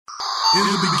In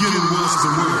the beginning was the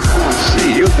word. I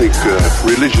see, you think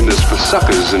religion is for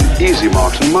suckers and easy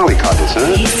marks and mollycoddles,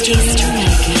 huh?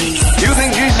 You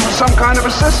think Jesus was some kind of a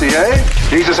sissy, eh?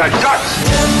 Jesus had guts.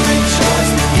 Every choice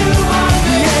that you are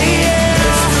made.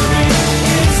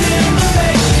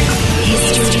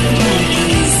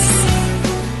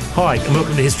 Hi, and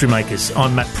welcome to History Makers.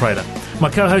 I'm Matt Prater. My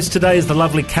co-host today is the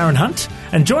lovely Karen Hunt,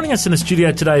 and joining us in the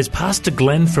studio today is Pastor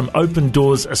Glenn from Open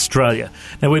Doors Australia.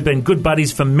 Now, we've been good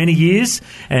buddies for many years,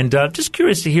 and just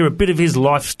curious to hear a bit of his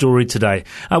life story today.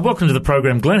 Welcome to the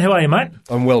program, Glenn. How are you, mate?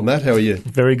 I'm well, Matt. How are you?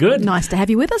 Very good. Nice to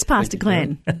have you with us, Pastor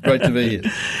Glenn. Great to be here.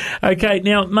 Okay,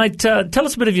 now, mate, tell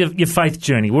us a bit of your faith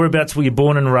journey. Whereabouts were you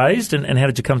born and raised, and how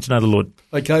did you come to know the Lord?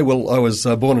 Okay, well, I was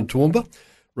born in Toowoomba,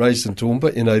 raised in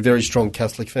Toowoomba in a very strong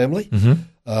Catholic family. Mm-hmm.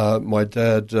 My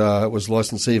dad was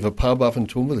licensee of a pub up in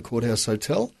Toowoomba, the Courthouse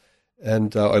Hotel,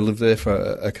 and I lived there for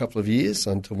a couple of years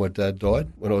until my dad died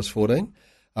when I was 14.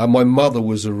 My mother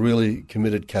was a really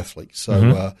committed Catholic,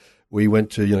 so we went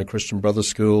to Christian Brothers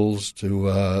schools,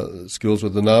 to schools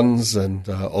with the nuns and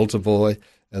altar boy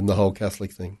and the whole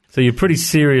Catholic thing. So you're a pretty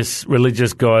serious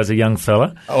religious guy as a young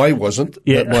fella. I wasn't,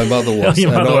 Yeah. but my mother was.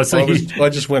 Your mother And was, so I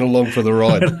just went along for the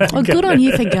ride. Well, good on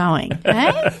you for going,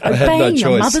 eh? I had no Obeying your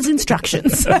choice. mother's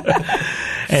instructions.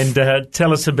 And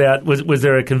tell us about, was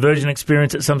there a conversion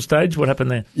experience at some stage? What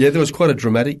happened there? Yeah, there was quite a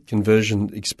dramatic conversion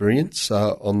experience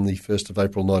on the 1st of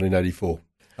April 1984.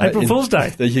 April Fool's Day.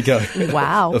 There you go.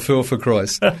 Wow. A fool for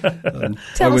Christ.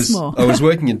 Tell us more. I was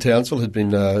working in Townsville,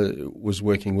 was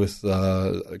working with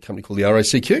a company called the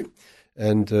RACQ,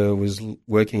 and was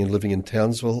working and living in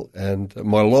Townsville, and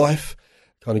my life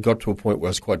kind of got to a point where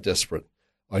I was quite desperate.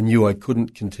 I knew I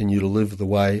couldn't continue to live the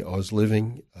way I was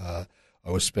living. I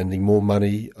was spending more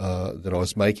money than I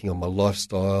was making on my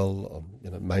lifestyle,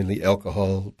 mainly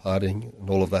alcohol, partying, and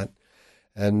all of that.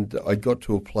 And I got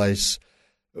to a place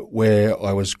where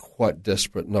I was quite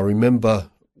desperate. And I remember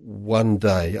one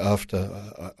day after,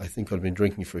 I think I'd been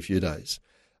drinking for a few days,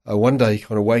 one day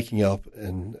kind of waking up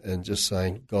and just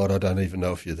saying, God, I don't even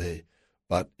know if you're there.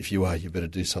 But if you are, you better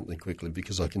do something quickly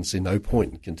because I can see no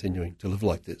point in continuing to live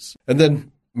like this. And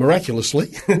then miraculously,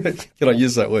 can I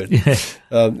use that word? Yeah.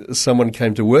 Someone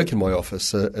came to work in my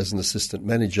office as an assistant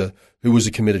manager who was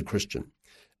a committed Christian.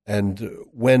 And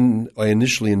when I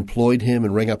initially employed him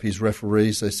and rang up his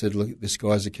referees, they said, look, this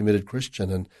guy's a committed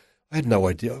Christian. And I had no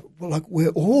idea. Well, we're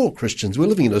all Christians. We're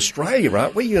living in Australia,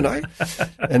 aren't we,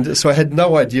 And so I had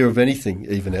no idea of anything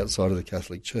even outside of the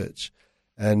Catholic Church.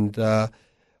 And I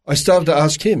started to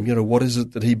ask him, what is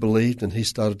it that he believed? And he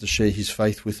started to share his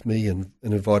faith with me and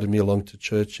invited me along to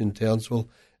church in Townsville.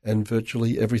 And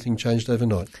virtually everything changed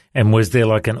overnight. And was there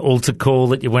like an altar call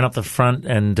that you went up the front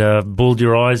and bawled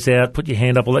your eyes out, put your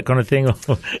hand up, all that kind of thing?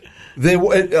 There,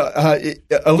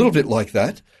 a little bit like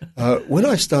that. When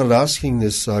I started asking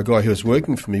this guy who was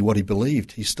working for me what he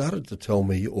believed, he started to tell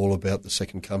me all about the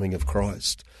second coming of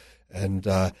Christ. And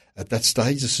at that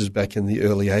stage, this is back in the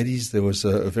early 80s, there was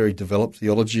a very developed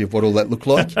theology of what all that looked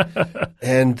like.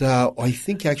 And I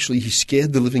think actually he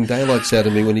scared the living daylights out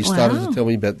of me when he started to tell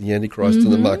me about the Antichrist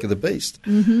and the Mark of the Beast,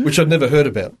 which I'd never heard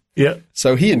about. Yeah.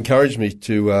 So he encouraged me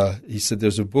to, he said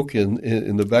there's a book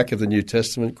in the back of the New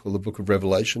Testament called the Book of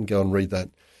Revelation. Go and read that.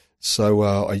 So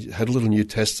I had a little New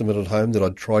Testament at home that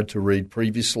I'd tried to read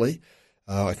previously.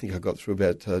 I think I got through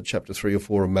about chapter 3 or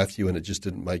 4 of Matthew and it just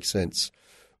didn't make sense.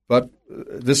 But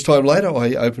this time later,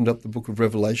 I opened up the Book of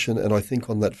Revelation, and I think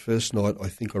on that first night, I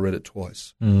read it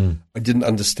twice. I didn't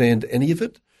understand any of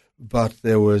it, but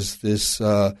there was this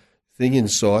thing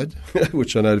inside,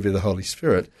 which I know to be the Holy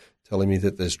Spirit, telling me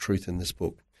that there's truth in this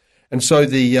book. And so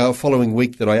the following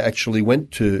week that I actually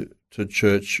went to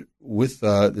church with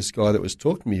this guy that was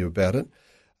talking to me about it,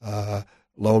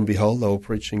 lo and behold, they were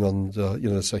preaching on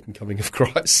the second coming of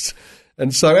Christ.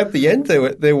 And so at the end,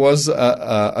 there was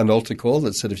an altar call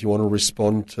that said, if you want to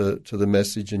respond to the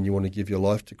message and you want to give your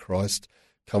life to Christ,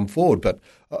 come forward. But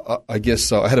I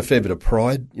guess I had a fair bit of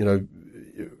pride,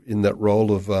 in that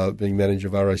role of being manager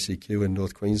of RACQ in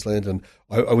North Queensland. And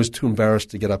I was too embarrassed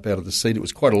to get up out of the seat. It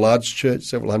was quite a large church,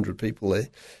 several hundred people there.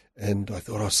 And I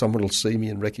thought, someone will see me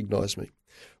and recognise me.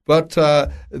 But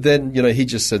then, he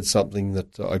just said something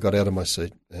that I got out of my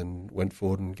seat and went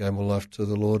forward and gave my life to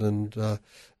the Lord, and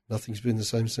nothing's been the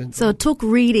same since. So it took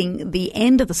reading the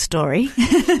end of the story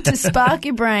to spark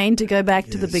your brain to go back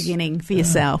to the beginning for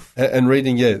yourself. And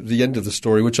reading, the end of the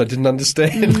story, which I didn't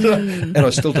understand, and I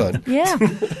still don't. Yeah.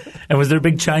 And was there a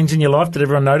big change in your life? Did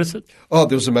everyone notice it? Oh,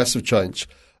 there was a massive change.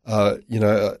 I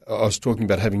was talking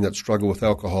about having that struggle with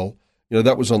alcohol.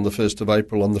 That was on the 1st of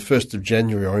April. On the 1st of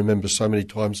January, I remember so many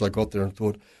times I got there and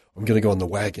thought, I'm going to go on the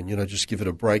wagon, just give it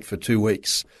a break for 2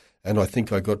 weeks. And I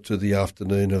think I got to the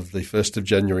afternoon of the 1st of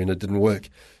January and it didn't work.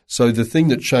 So the thing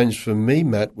that changed for me,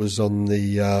 Matt, was on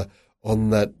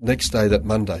that next day, that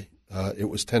Monday. It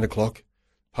was 10 o'clock.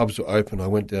 Pubs were open. I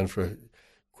went down for a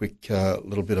quick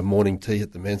little bit of morning tea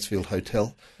at the Mansfield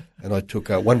Hotel. And I took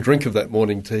one drink of that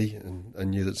morning tea and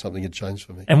knew that something had changed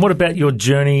for me. And what about your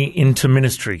journey into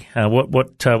ministry? What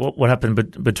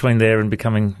happened between there and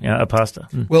becoming a pastor?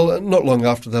 Well, not long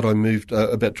after that, I moved,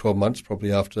 about 12 months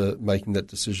probably after making that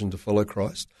decision to follow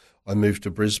Christ. I moved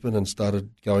to Brisbane and started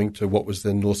going to what was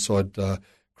then Northside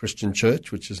Christian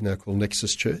Church, which is now called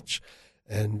Nexus Church,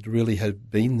 and really had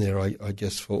been there, I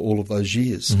guess, for all of those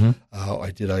years. Mm-hmm.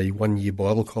 I did a 1-year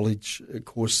Bible college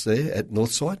course there at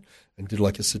Northside and did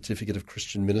like a certificate of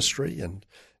Christian ministry, and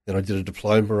then I did a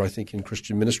diploma, I think, in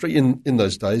Christian ministry in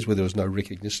those days where there was no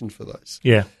recognition for those.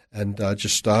 Yeah. And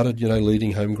just started,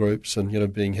 leading home groups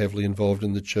and, being heavily involved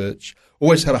in the church.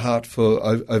 Always had a heart for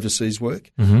overseas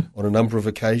work on a number of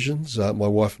occasions. My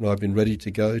wife and I have been ready to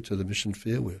go to the mission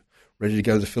field. We're ready to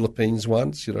go to the Philippines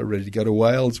once, ready to go to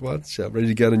Wales once, ready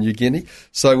to go to New Guinea.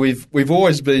 So we've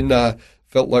always been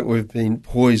felt like we've been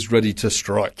poised, ready to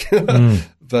strike.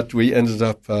 But we ended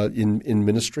up in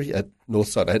ministry at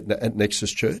Northside, at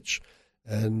Nexus Church,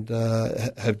 and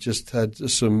have just had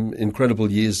some incredible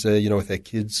years there, with our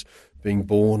kids being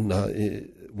born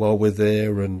while we're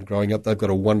there and growing up. They've got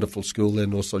a wonderful school there,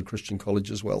 Northside Christian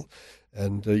College as well.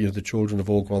 And, the children have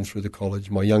all gone through the college.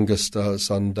 My youngest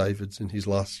son, David's in his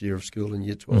last year of school in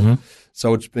Year 12. Mm-hmm.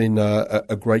 So it's been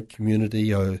a great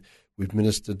community. We've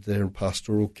ministered there in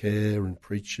pastoral care and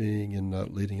preaching and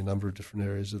leading a number of different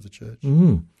areas of the church.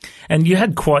 Mm. And you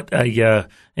had quite a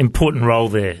important role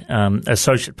there,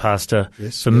 associate pastor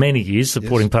for many years,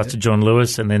 supporting Pastor John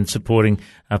Lewis and then supporting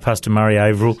Pastor Murray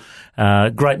Averill,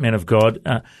 great man of God.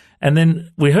 And then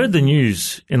we heard the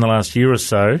news in the last year or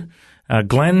so,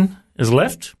 Glenn has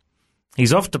left.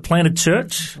 He's off to plant a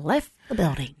church. Left the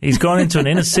building. He's gone into an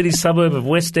inner city suburb of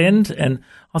West End, and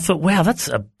I thought, wow, that's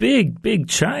a big, big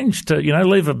change to,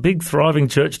 leave a big thriving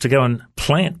church to go and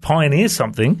pioneer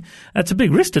something. That's a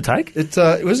big risk to take.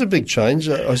 It was a big change.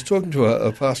 I was talking to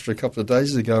a pastor a couple of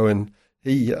days ago, and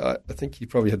I think he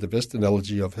probably had the best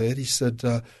analogy I've heard. He said,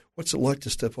 what's it like to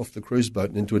step off the cruise boat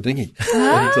and into a dinghy?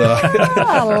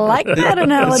 I like that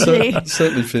analogy. It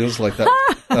certainly feels like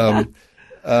that.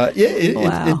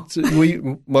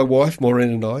 My wife Maureen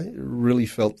and I really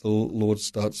felt the Lord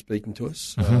start speaking to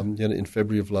us in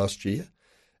February of last year,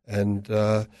 and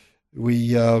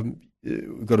we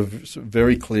got a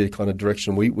very clear kind of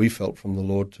direction we felt from the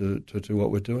Lord to what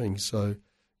we're doing. So.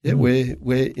 Yeah,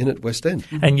 we're in at West End.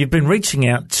 And you've been reaching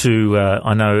out to,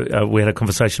 I know we had a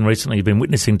conversation recently, you've been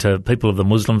witnessing to people of the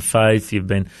Muslim faith, you've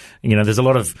been, there's a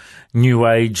lot of new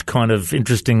age kind of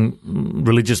interesting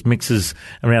religious mixes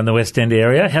around the West End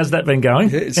area. How's that been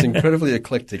going? Yeah, it's incredibly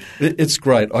eclectic. It's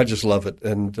great. I just love it.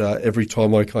 And every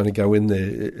time I kind of go in there,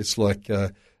 it's like,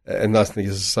 and I think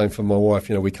it's the same for my wife,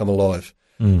 we come alive.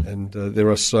 And there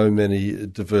are so many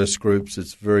diverse groups.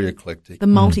 It's very eclectic. The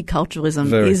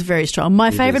multiculturalism is very strong.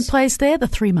 My favourite place there, the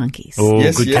Three Monkeys. Oh,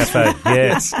 good cafe.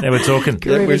 Yes, now we're talking.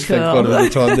 We spent quite a bit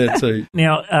of time there too.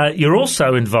 Now, you're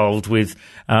also involved with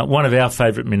one of our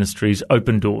favourite ministries,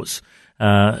 Open Doors.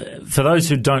 For those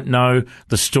who don't know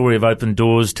the story of Open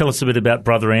Doors, tell us a bit about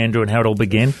Brother Andrew and how it all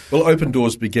began. Well, Open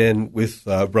Doors began with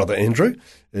Brother Andrew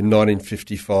in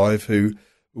 1955, who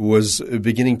was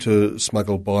beginning to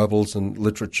smuggle Bibles and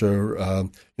literature,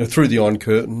 through the Iron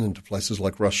Curtain into places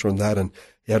like Russia and that. And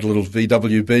he had a little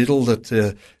VW Beetle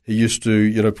that he used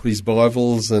to, put his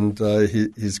Bibles and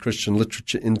his Christian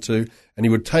literature into. And he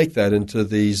would take that into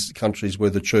these countries where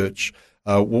the church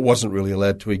wasn't really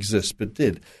allowed to exist, but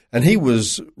did. And he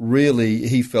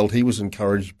felt he was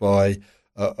encouraged by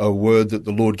a word that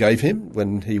the Lord gave him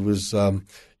when he was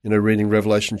reading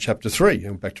Revelation chapter 3,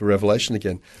 and back to Revelation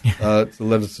again, the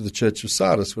letter to the church of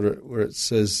Sardis, where it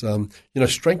says,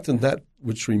 strengthen that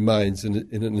which remains and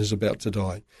is about to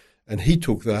die. And he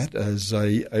took that as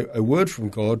a word from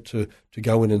God to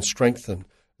go in and strengthen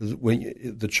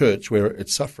the church where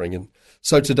it's suffering. And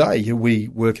so today we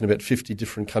work in about 50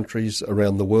 different countries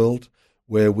around the world,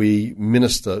 where we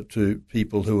minister to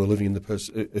people who are living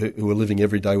who are living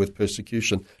every day with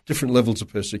persecution, different levels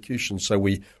of persecution. So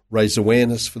we raise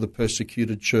awareness for the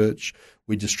persecuted church.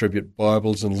 We distribute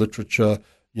Bibles and literature,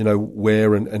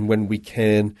 where and when we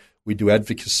can. We do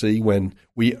advocacy when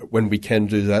we can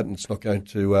do that, and it's not going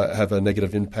to have a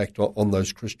negative impact on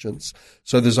those Christians.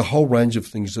 So there's a whole range of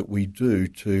things that we do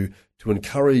to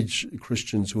encourage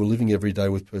Christians who are living every day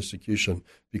with persecution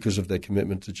because of their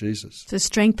commitment to Jesus. So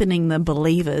strengthening the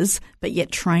believers, but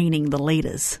yet training the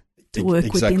leaders. to work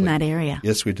Exactly. within that area.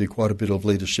 Yes, we do quite a bit of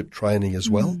leadership training as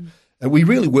well. And we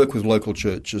really work with local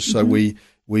churches. So we're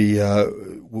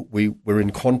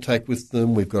in contact with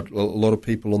them. We've got a lot of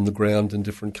people on the ground in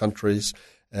different countries,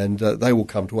 and they will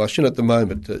come to us. At the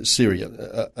moment,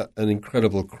 Syria, an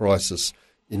incredible crisis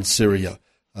in Syria,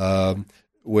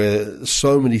 where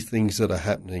so many things that are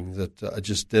happening that are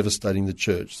just devastating the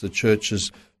church. The church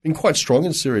has been quite strong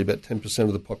in Syria, about 10%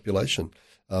 of the population,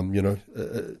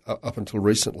 up until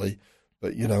recently.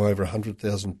 But, over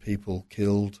 100,000 people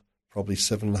killed, probably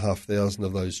 7,500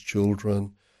 of those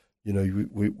children.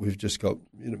 We've just got,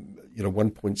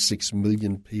 1.6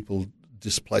 million people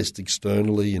displaced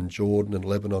externally in Jordan and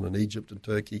Lebanon and Egypt and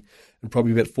Turkey, and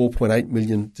probably about 4.8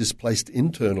 million displaced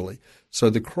internally.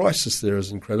 So the crisis there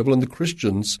is incredible, and the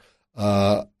Christians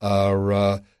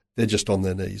they're just on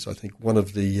their knees. I think one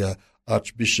of the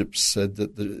archbishops said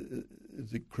that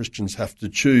the Christians have to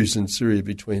choose in Syria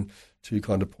between two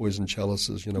kind of poison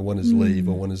chalices. One is leave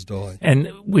or one is die.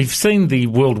 And we've seen the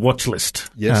World Watch List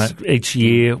each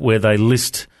year, where they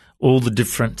list all the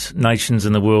different nations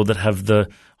in the world that have the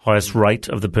highest rate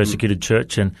of the persecuted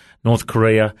church, and North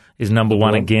Korea is number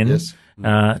one again. Yes.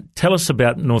 Tell us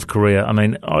about North Korea. I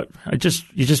mean,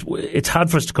 it's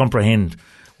hard for us to comprehend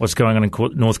what's going on in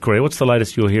North Korea. What's the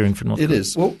latest you're hearing from North Korea? It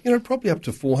is. Well, probably up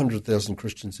to 400,000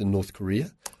 Christians in North Korea,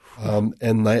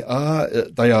 and they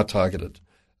are targeted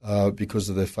because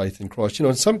of their faith in Christ.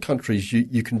 In some countries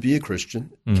you can be a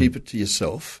Christian, keep it to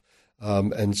yourself,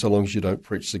 and so long as you don't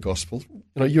preach the gospel,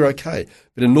 you're okay.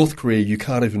 But in North Korea, you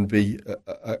can't even be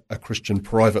a Christian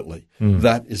privately.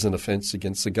 That is an offence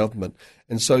against the government.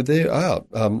 And so there are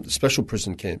special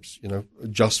prison camps,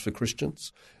 just for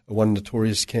Christians. One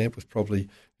notorious camp with probably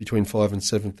between 5,000 and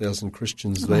 7,000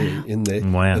 Christians in there.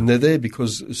 Wow. And they're there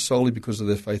solely because of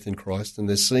their faith in Christ, and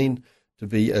they're seen to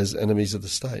be as enemies of the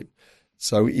state.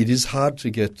 So it is hard to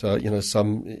get,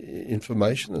 some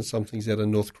information and some things out of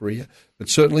North Korea. But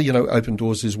certainly, Open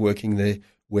Doors is working there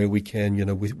where we can,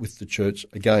 with the church,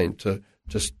 again, to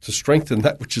strengthen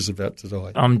that which is about to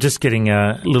die. I'm just getting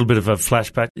a little bit of a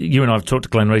flashback. You and I have talked to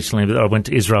Glenn recently, but I went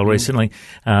to Israel recently.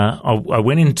 I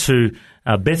went into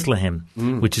Bethlehem,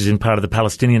 which is in part of the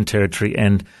Palestinian territory,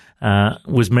 and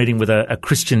was meeting with a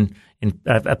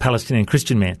Palestinian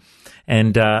Christian man.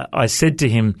 And I said to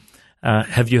him,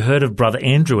 have you heard of Brother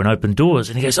Andrew in Open Doors?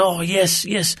 And he goes, oh, yes.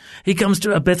 He comes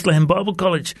to our Bethlehem Bible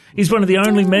College. He's one of the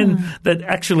only men that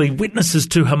actually witnesses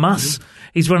to Hamas.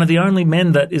 He's one of the only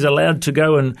men that is allowed to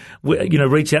go and,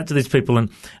 reach out to these people. And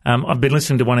I've been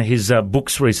listening to one of his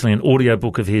books recently, an audio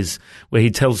book of his, where he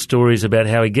tells stories about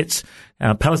how he gets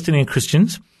Palestinian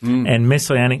Christians and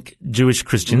Messianic Jewish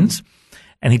Christians,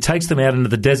 and he takes them out into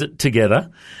the desert together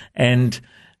and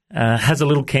has a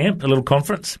little camp, a little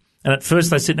conference. And at first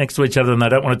they sit next to each other and they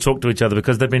don't want to talk to each other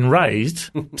because they've been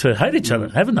raised to hate each other,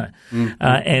 haven't they?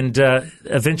 And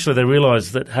eventually they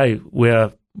realise that, hey, we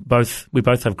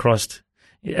both have Christ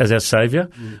as our saviour.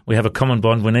 We have a common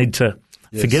bond. We need to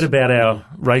forget about our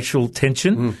racial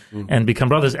tension and become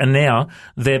brothers. And now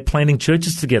they're planting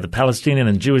churches together, Palestinian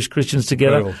and Jewish Christians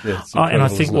together. And I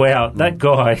think, wow, that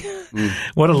guy,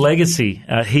 what a legacy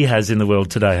he has in the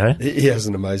world today, hey? He has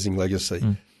an amazing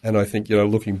legacy. And I think,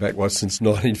 looking back, since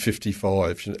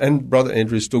 1955, and Brother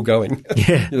Andrew is still going,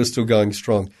 still going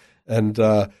strong. And,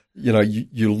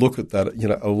 you look at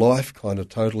that, a life kind of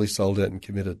totally sold out and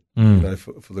committed,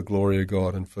 for the glory of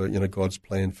God and for, God's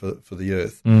plan for the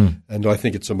earth. And I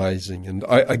think it's amazing. And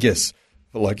I guess,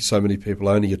 like so many people,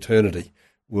 only eternity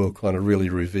will kind of really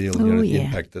reveal the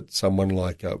impact that someone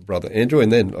like Brother Andrew,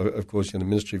 and then, of course, the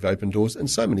Ministry of Open Doors and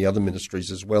so many other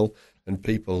ministries as well, and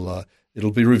people,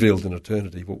 it'll be revealed in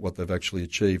eternity what they've actually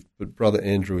achieved. But Brother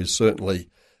Andrew is certainly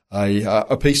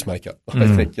a peacemaker,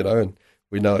 I think, and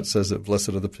we know it says that blessed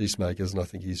are the peacemakers, and I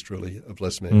think he's truly a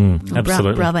blessed man.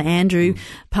 Absolutely. Brother Andrew,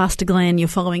 Pastor Glenn, you're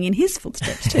following in his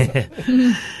footsteps too.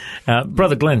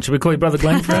 Brother Glenn, should we call you Brother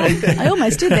Glenn? I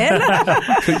almost did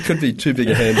that. could be too big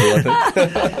a handle, I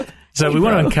think. So we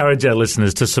want to encourage our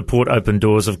listeners to support Open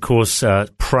Doors. Of course,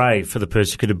 pray for the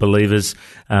persecuted believers.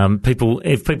 If people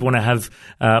want to have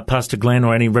Pastor Glenn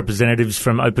or any representatives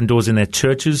from Open Doors in their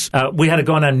churches. We had a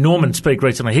guy named Norman speak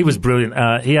recently. He was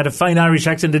brilliant. He had a faint Irish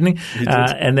accent, didn't he? He did.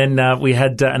 And then we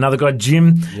had another guy,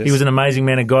 Jim. Yes. He was an amazing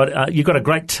man of God. You've got a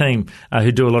great team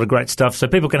who do a lot of great stuff. So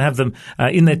people can have them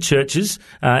in their churches.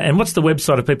 And what's the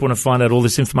website if people want to find out all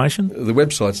this information? The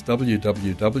website's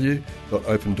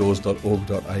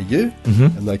www.opendoors.org.au.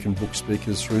 And they can book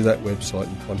speakers through that website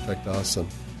and contact us, and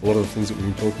a lot of the things that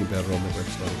we've been talking about are on their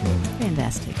website as well.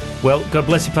 Fantastic. Well, God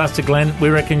bless you, Pastor Glenn. We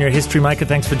reckon you're a history maker.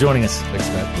 Thanks for joining us. Thanks,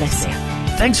 Matt. Bless you.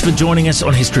 Thanks for joining us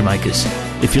on History Makers.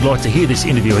 If you'd like to hear this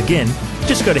interview again,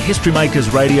 just go to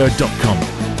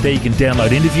historymakersradio.com. There you can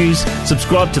download interviews,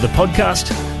 subscribe to the podcast,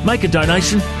 make a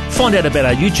donation, find out about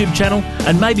our YouTube channel,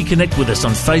 and maybe connect with us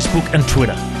on Facebook and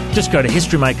Twitter. Just go to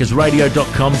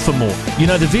historymakersradio.com for more. You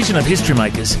know, the vision of History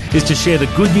Makers is to share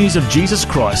the good news of Jesus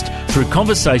Christ through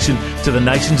conversation to the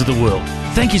nations of the world.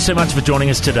 Thank you so much for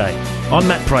joining us today. I'm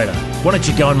Matt Prater. Why don't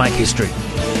you go and make history?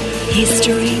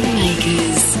 History Makers.